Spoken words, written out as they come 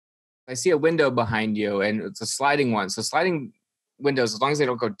I see a window behind you and it's a sliding one. So sliding windows, as long as they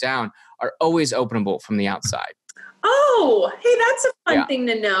don't go down, are always openable from the outside. Oh, hey, that's a fun thing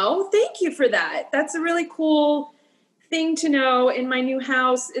to know. Thank you for that. That's a really cool thing to know in my new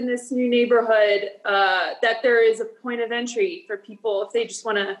house, in this new neighborhood, that there is a point of entry for people if they just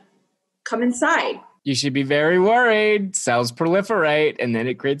want to come inside. You should be very worried. Cells proliferate and then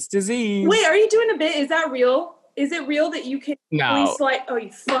it creates disease. Wait, are you doing a bit? Is that real? Is it real that you can slide? Oh, you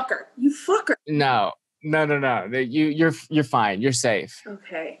fucker. You fucker. No. You're fine. You're safe.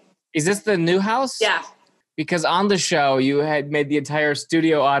 Okay. Is this the new house? Yeah. Because on the show, you had made the entire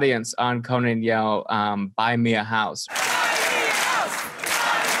studio audience on Conan yell, buy me a house.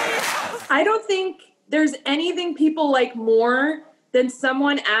 I don't think there's anything people like more than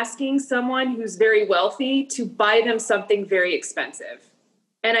someone asking someone who's very wealthy to buy them something very expensive.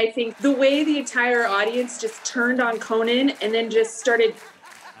 And I think the way the entire audience just turned on Conan and then just started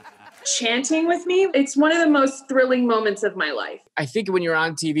chanting with me, it's one of the most thrilling moments of my life. I think when you're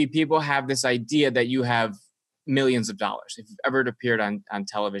on TV, people have this idea that you have millions of dollars. If you've ever appeared on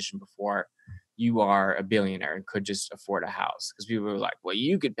television before, you are a billionaire and could just afford a house. Because people were like, well,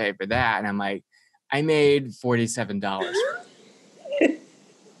 you could pay for that. And I'm like, I made $47.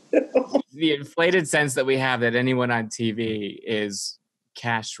 The inflated sense that we have that anyone on TV is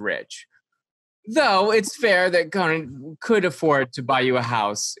cash rich. Though it's fair that Conan could afford to buy you a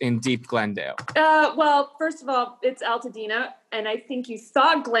house in deep Glendale. Well, first of all, it's Altadena. And I think you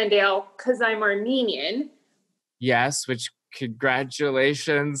thought Glendale because I'm Armenian. Yes, which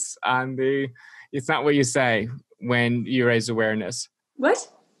congratulations on it's not what you say when you raise awareness. What?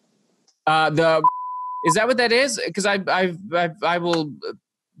 Is that what that is? Because I will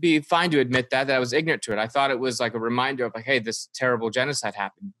be fine to admit that I was ignorant to it. I thought it was like a reminder of like, hey, this terrible genocide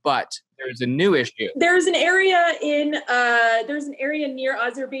happened. But there's a new issue. There's an area near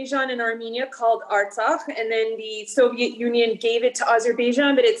Azerbaijan and Armenia called Artsakh, and then the Soviet Union gave it to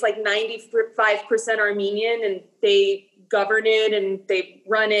Azerbaijan, but it's like 95% Armenian, and they govern it and they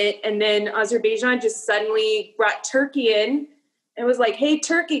run it. And then Azerbaijan just suddenly brought Turkey in and was like, hey,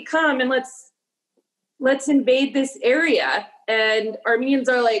 Turkey, come and let's invade this area. And Armenians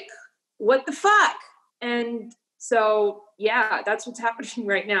are like, what the fuck? And so, yeah, that's what's happening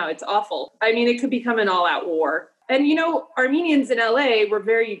right now. It's awful. I mean, it could become an all-out war. And, Armenians in LA were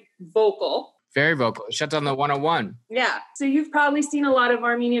very vocal. Very vocal. Shut down the 101. Yeah. So you've probably seen a lot of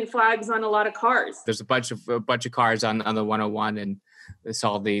Armenian flags on a lot of cars. There's a bunch of cars on the 101, and it's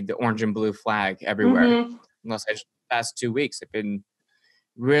all the orange and blue flag everywhere. Mm-hmm. Unless the past 2 weeks, I've been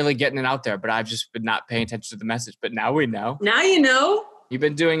really getting it out there, but I've just been not paying attention to the message. But now we know. Now you know. You've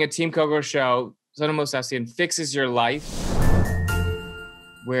been doing a Team Coco show, Sona Movsesian Fixes Your Life,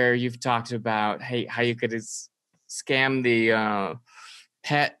 where you've talked about how you could scam the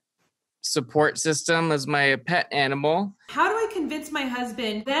pet support system as my pet animal. How do I convince my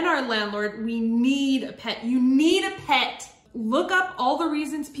husband, then our landlord, we need a pet? You need a pet. Look up all the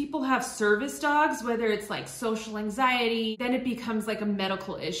reasons people have service dogs, whether it's like social anxiety, then it becomes like a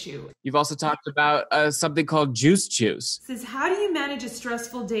medical issue. You've also talked about something called juice. It says, how do you manage a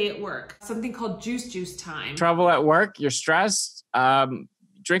stressful day at work? Something called juice time. Trouble at work, you're stressed,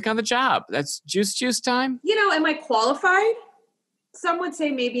 drink on the job. That's juice time. Am I qualified? Some would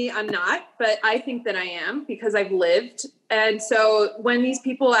say maybe I'm not, but I think that I am because I've lived. And so when these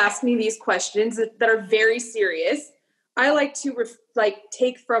people ask me these questions that are very serious, I like to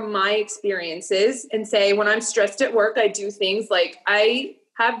take from my experiences and say, when I'm stressed at work, I do things like I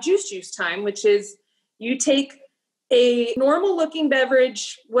have juice time, which is you take a normal looking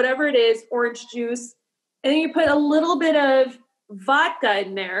beverage, whatever it is, orange juice, and then you put a little bit of vodka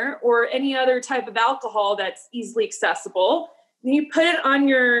in there or any other type of alcohol that's easily accessible. Then you put it on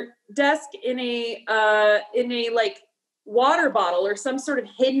your desk in a like water bottle or some sort of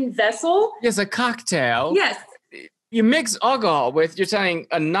hidden vessel. Yes, a cocktail. Yes. You mix alcohol with, you're saying,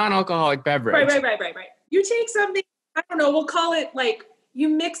 a non-alcoholic beverage. Right. You take something, I don't know, we'll call it you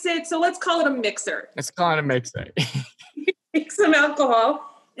mix it. So let's call it a mixer. Let's call it a mixer. You take some alcohol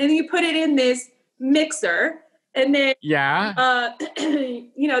and you put it in this mixer. And then,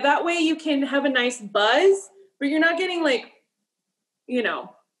 that way you can have a nice buzz, but you're not getting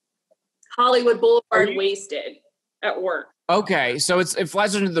Hollywood Boulevard wasted at work. Okay, so it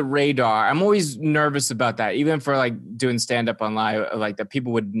flies under the radar. I'm always nervous about that, even for doing stand-up on live, that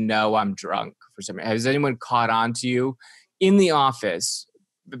people would know I'm drunk for some reason. Has anyone caught on to you in the office?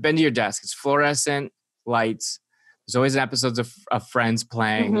 Been to your desk. It's fluorescent lights. There's always episodes of Friends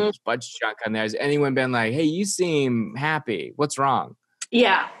playing. Mm-hmm. There's a bunch of junk on there. Has anyone been like, hey, you seem happy. What's wrong?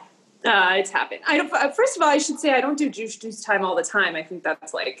 Yeah, it's happened. First of all, I should say I don't do juice time all the time. I think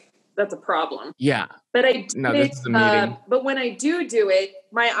that's that's a problem. Yeah. But I do No, this is a meeting. but when I do it,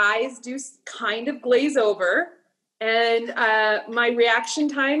 my eyes do kind of glaze over, and my reaction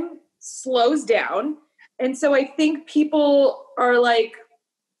time slows down. And so I think people are like,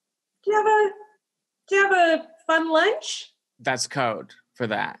 do you have a fun lunch? That's code for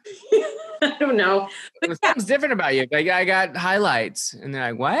that. I don't know. But something's different about you. Like, I got highlights. And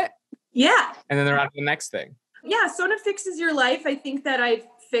they're like, what? Yeah. And then they're on to the next thing. Yeah, Sona Fixes Your Life. I think that I've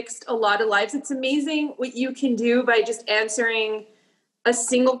fixed a lot of lives. It's amazing what you can do by just answering a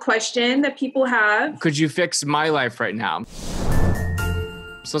single question that people have. Could you fix my life right now?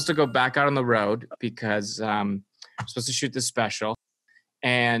 I'm supposed to go back out on the road because I'm supposed to shoot this special.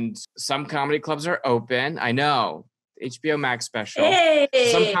 And some comedy clubs are open. I know. HBO Max special. Hey.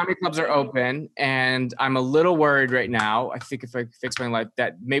 Some comedy clubs are open, and I'm a little worried right now. I think if I fix my life,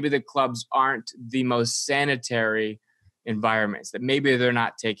 that maybe the clubs aren't the most sanitary environments, that maybe they're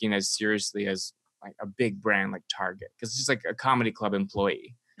not taking as seriously as like a big brand like Target, because it's just like a comedy club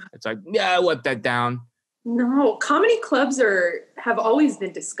employee. It's like, yeah, wipe that down. No, comedy clubs have always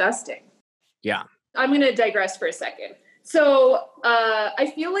been disgusting. Yeah. I'm going to digress for a second. So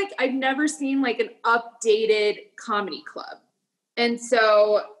I feel like I've never seen like an updated comedy club. And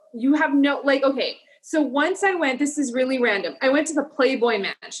so you have okay. So once I went, this is really random. I went to the Playboy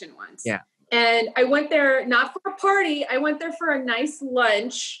Mansion once. Yeah. And I went there not for a party. I went there for a nice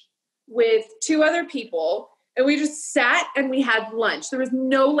lunch with 2 other people. And we just sat and we had lunch. There was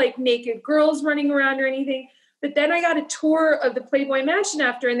no like naked girls running around or anything. But then I got a tour of the Playboy Mansion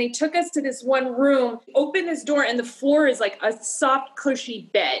after, and they took us to this one room, opened this door, and the floor is like a soft, cushy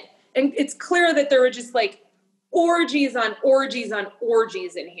bed. And it's clear that there were just like orgies on orgies on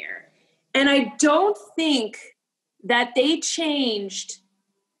orgies in here. And I don't think that they changed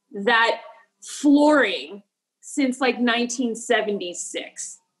that flooring since like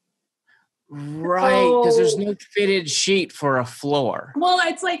 1976. Right, because there's no fitted sheet for a floor. Well,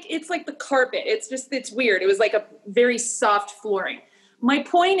 it's like the carpet. It's weird. It was like a very soft flooring. My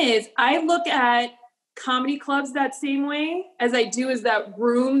point is, I look at comedy clubs that same way as I do as that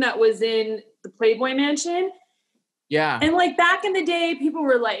room that was in the Playboy Mansion. Yeah. And like back in the day, people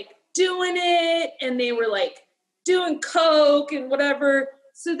were like doing it, and they were like doing coke and whatever.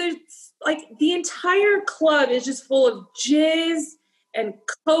 So there's like the entire club is just full of jizz and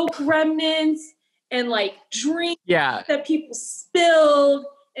coke remnants and like drinks that people spilled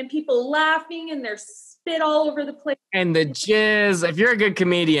and people laughing and their spit all over the place. And the jizz, if you're a good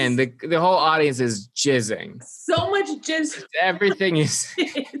comedian, the whole audience is jizzing. So much jizz. Everything is.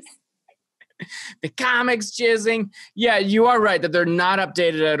 The comics jizzing. Yeah, you are right that they're not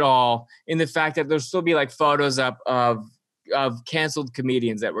updated at all in the fact that there'll still be like photos up of canceled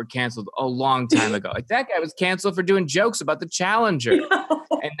comedians that were canceled a long time ago. Like that guy was canceled for doing jokes about the Challenger. No.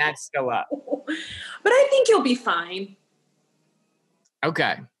 And that's still up. But I think you'll be fine.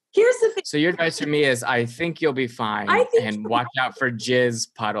 Okay. Here's the thing. So your advice for me is I think you'll be fine and watch out for jizz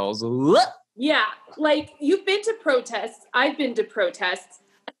puddles. Yeah. Like you've been to protests. I've been to protests.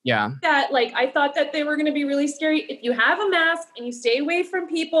 Yeah. I thought that they were going to be really scary. If you have a mask and you stay away from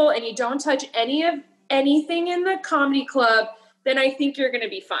people and you don't touch anything in the comedy club, then I think you're going to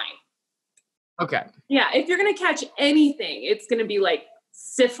be fine. Okay. Yeah. If you're going to catch anything, it's going to be like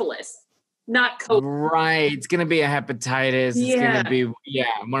syphilis, not COVID. Right. It's going to be a hepatitis. It's going to be,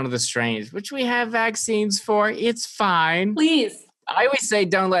 one of the strains, which we have vaccines for. It's fine. Please. I always say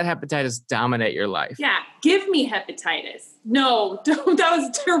don't let hepatitis dominate your life. Yeah. Give me hepatitis. No, don't. That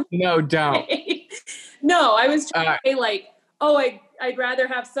was terrible. No, don't. No, I was trying to say I'd rather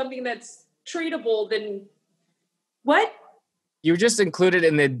have something that's treatable than what? You were just included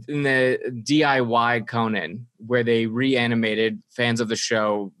in the DIY Conan, where they fans of the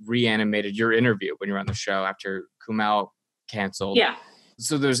show reanimated your interview when you were on the show after Kumail canceled. Yeah.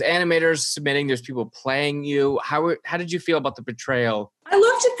 So there's animators submitting, there's people playing you. How did you feel about the portrayal? I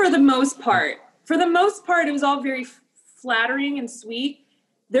loved it for the most part. For the most part, it was all very flattering and sweet.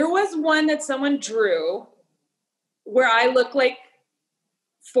 There was one that someone drew where I looked like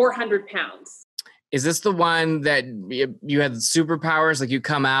 400 pounds. Is this the one that you had superpowers? Like you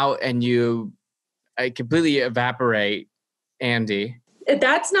come out and you completely evaporate Andy.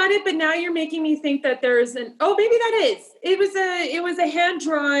 That's not it, but now you're making me think that there's maybe that is. It was a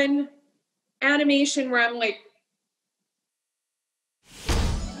hand-drawn animation where I'm like,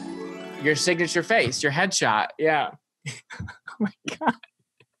 your signature face, your headshot. Yeah. Oh my God.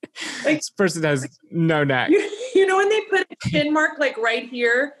 Like, this person has no neck. You know when they put a chin mark like right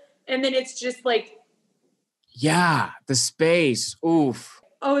here and then it's just like. Yeah, the space. Oof.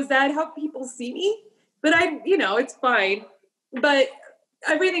 Oh, is that how people see me? But it's fine. But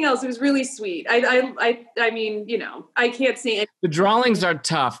everything else, it was really sweet. I mean, you know, I can't say it. The drawings are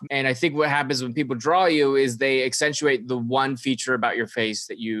tough. And I think what happens when people draw you is they accentuate the one feature about your face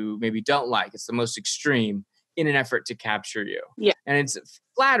that you maybe don't like. It's the most extreme in an effort to capture you. Yeah. And it's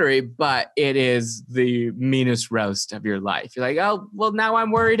flattery, but it is the meanest roast of your life. You're like, oh, well, now I'm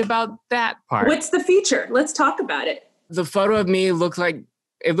worried about that part. What's the feature? Let's talk about it. The photo of me looked like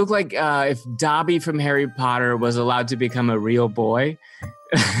if Dobby from Harry Potter was allowed to become a real boy.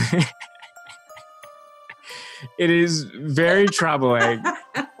 It is very troubling.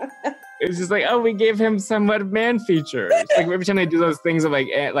 It's just like, oh, we gave him somewhat man features. Like every time they do those things of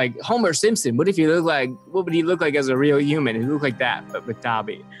like Homer Simpson, what would he look like as a real human? He looked like that, but with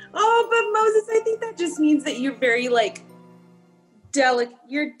Dobby. Oh, but Moses, I think that just means that you're very like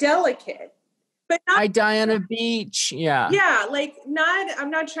you're delicate. But not, I die on a beach. Yeah. Yeah, like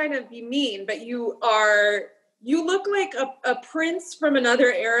I'm not trying to be mean, but you look like a prince from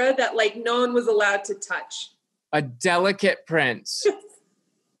another era that like no one was allowed to touch. A delicate prince.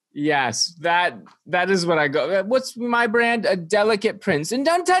 Yes, that is what I go. What's my brand? A delicate prince. And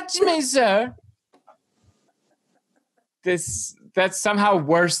don't touch me, sir. That's somehow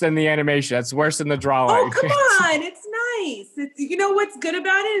worse than the animation. That's worse than the drawing. Oh, come on. It's nice. You know what's good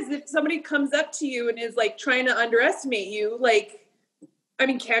about it is if somebody comes up to you and is like trying to underestimate you, like, I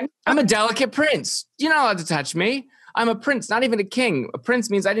mean, I'm a delicate prince. You're not allowed to touch me. I'm a prince, not even a king. A prince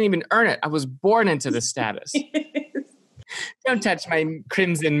means I didn't even earn it. I was born into this status. Don't touch my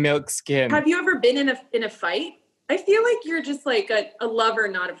crimson milk skin. Have you ever been in a fight? I feel like you're just like a lover,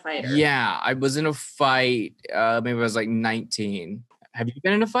 not a fighter. Yeah, I was in a fight. Maybe I was like 19. Have you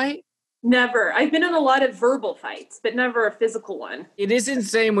been in a fight? Never. I've been in a lot of verbal fights, but never a physical one. It is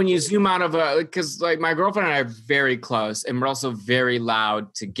insane when you zoom out of because like my girlfriend and I are very close and we're also very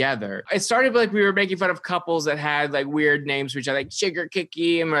loud together. It started like we were making fun of couples that had like weird names for each other, like Sugar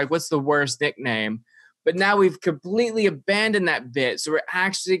Kicky, and we're like, what's the worst nickname? But now we've completely abandoned that bit. So we're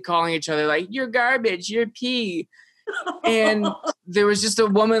actually calling each other like, you're garbage, you're pee. And there was just a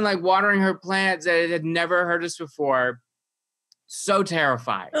woman like watering her plants that had never heard us before. So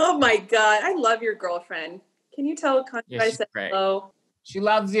terrified. Oh my God. I love your girlfriend. Can you tell I said hello? She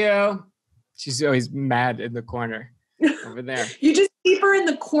loves you. She's always mad in the corner over there. You just keep her in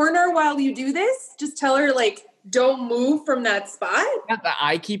the corner while you do this? Just tell her like, don't move from that spot? Not that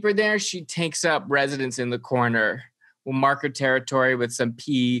I keep her there. She takes up residence in the corner. We'll mark her territory with some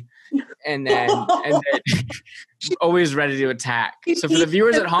pee, and then she's always ready to attack. So for the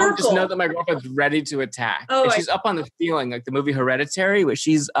viewers at home, just know that my girlfriend's ready to attack. Oh, and she's up on the ceiling, like the movie Hereditary, where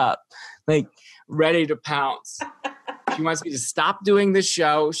she's up, like ready to pounce. She wants me to stop doing this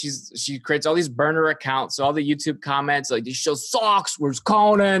show. She creates all these burner accounts, so all the YouTube comments, like, this show sucks. Where's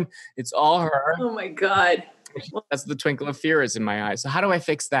Conan? It's all her. Oh my God. That's the twinkle of fear is in my eyes. So how do I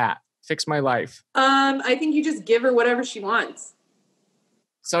fix that? Fix my life? I think you just give her whatever she wants.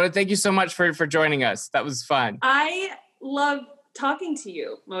 So thank you so much for joining us. That was fun. I love talking to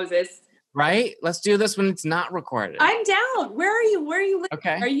you, Moses. Right? Let's do this when it's not recorded. I'm down. Where are you? Where are you living?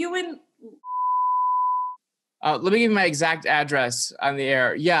 Okay. Are you in? Let me give you my exact address on the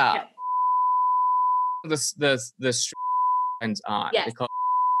air. Yeah. The ends on. Yes.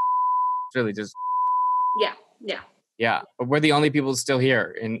 It's really just. Yeah. Yeah. Yeah. But we're the only people still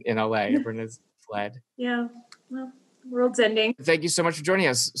here in LA. Everyone has fled. Yeah. Well, world's ending. Thank you so much for joining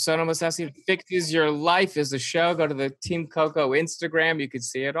us. Sona Movsesian Fixes Your Life is the show. Go to the Team Coco Instagram. You can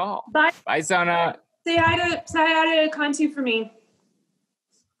see it all. Bye. Bye, Sona. Say hi to Kantu for me.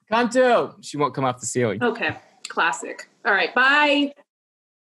 Kantu. She won't come off the ceiling. Okay. Classic. All right. Bye.